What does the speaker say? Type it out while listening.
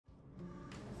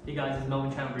Hey guys, it's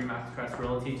Melvin Chan of Remax Crest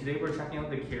Realty. Today we're checking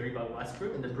out the Keary by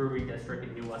Wesgroup in the Brewery District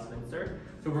in New Westminster.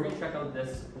 So we're going to check out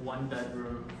this one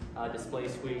bedroom display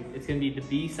suite. It's going to be the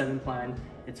B7 plan.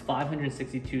 It's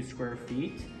 562 square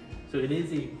feet. So it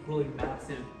is a really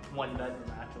massive one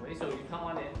bedroom actually. So you come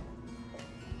on in.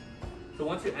 So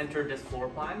once you enter this floor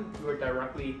plan, you are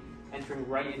directly entering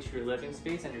right into your living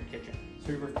space and your kitchen.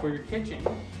 So for your kitchen,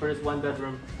 for this one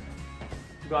bedroom,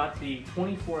 you got the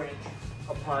 24-inch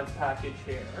appliance package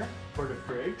here for the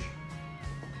fridge.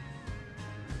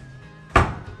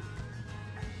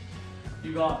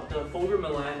 You got the Folger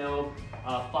Milano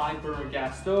 5-burner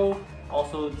gas stove,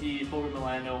 also the Folger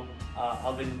Milano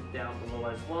oven down below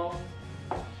as well.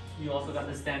 You also got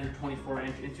the standard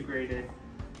 24-inch integrated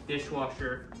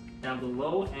dishwasher down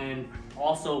below, and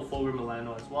also Folger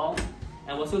Milano as well.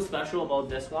 And what's so special about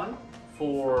this one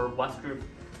for Wesgroup,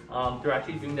 they're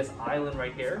actually doing this island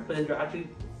right here, but then they're actually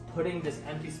putting this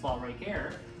empty spot right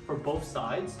here for both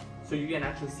sides, so you can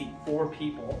actually seat 4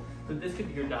 people. So this could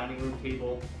be your dining room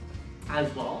table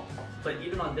as well. But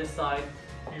even on this side,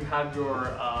 you have your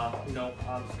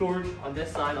storage on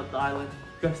this side of the island.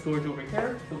 You have storage over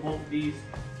here, so both of these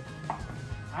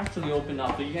actually open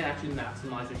up, so you can actually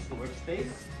maximize your storage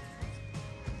space.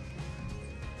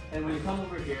 And when you come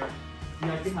over here, you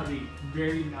actually have a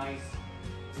very nice,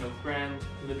 grand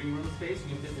living room space.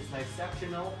 You can fit this nice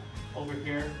sectional over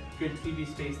here, good TV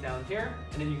space down here,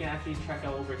 and then you can actually check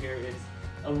out over here. It's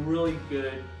a really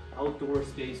good outdoor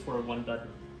space for a one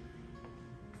bedroom.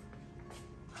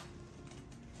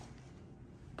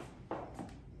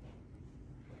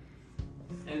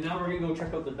 And now we're gonna go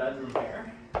check out the bedroom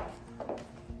here.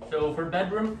 So for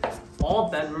bedroom, all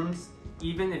bedrooms,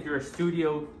 even if you're a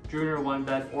studio, junior one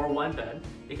bed, or one bed,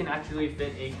 it can actually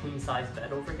fit a queen size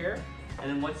bed over here. And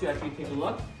then once you actually take a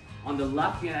look, on the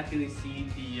left, you can actually see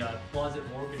the closet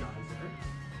organizer,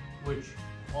 which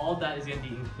all that is going to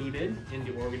be included in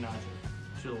the organizer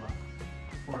to the left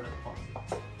for the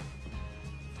closet.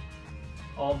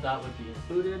 All of that would be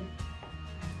included.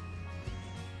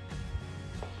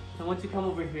 And once you come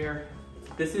over here,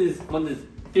 this is one of the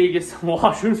biggest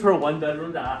washrooms for a one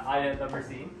bedroom that I have ever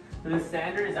seen. So the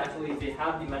standard is actually, they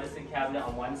have the medicine cabinet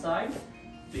on one side,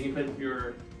 so you can put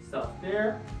your stuff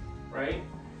there, right?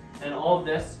 And all of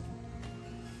this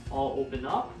all open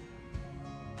up,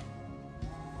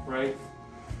 right?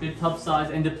 The tub size,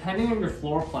 and depending on your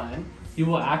floor plan, you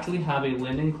will actually have a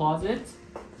linen closet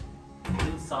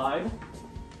inside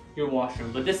your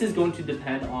washroom. But this is going to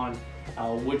depend on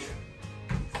which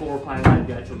floor plan that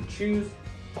you actually choose.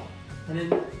 And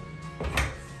then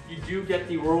you do get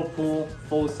the Whirlpool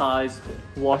full-size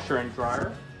washer and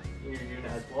dryer in your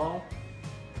unit as well.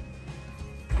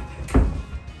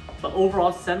 But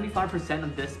overall, 75%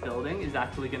 of this building is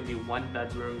actually going to be one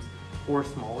bedrooms or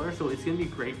smaller. So it's going to be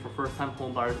great for first-time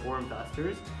home buyers or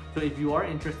investors. So if you are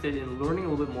interested in learning a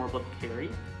little bit more about Keary,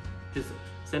 just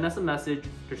send us a message.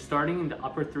 They're starting in the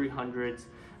upper 300s.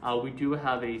 We do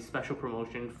have a special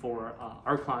promotion for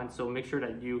our clients. So make sure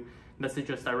that you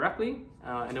message us directly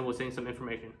and then we'll send you some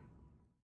information.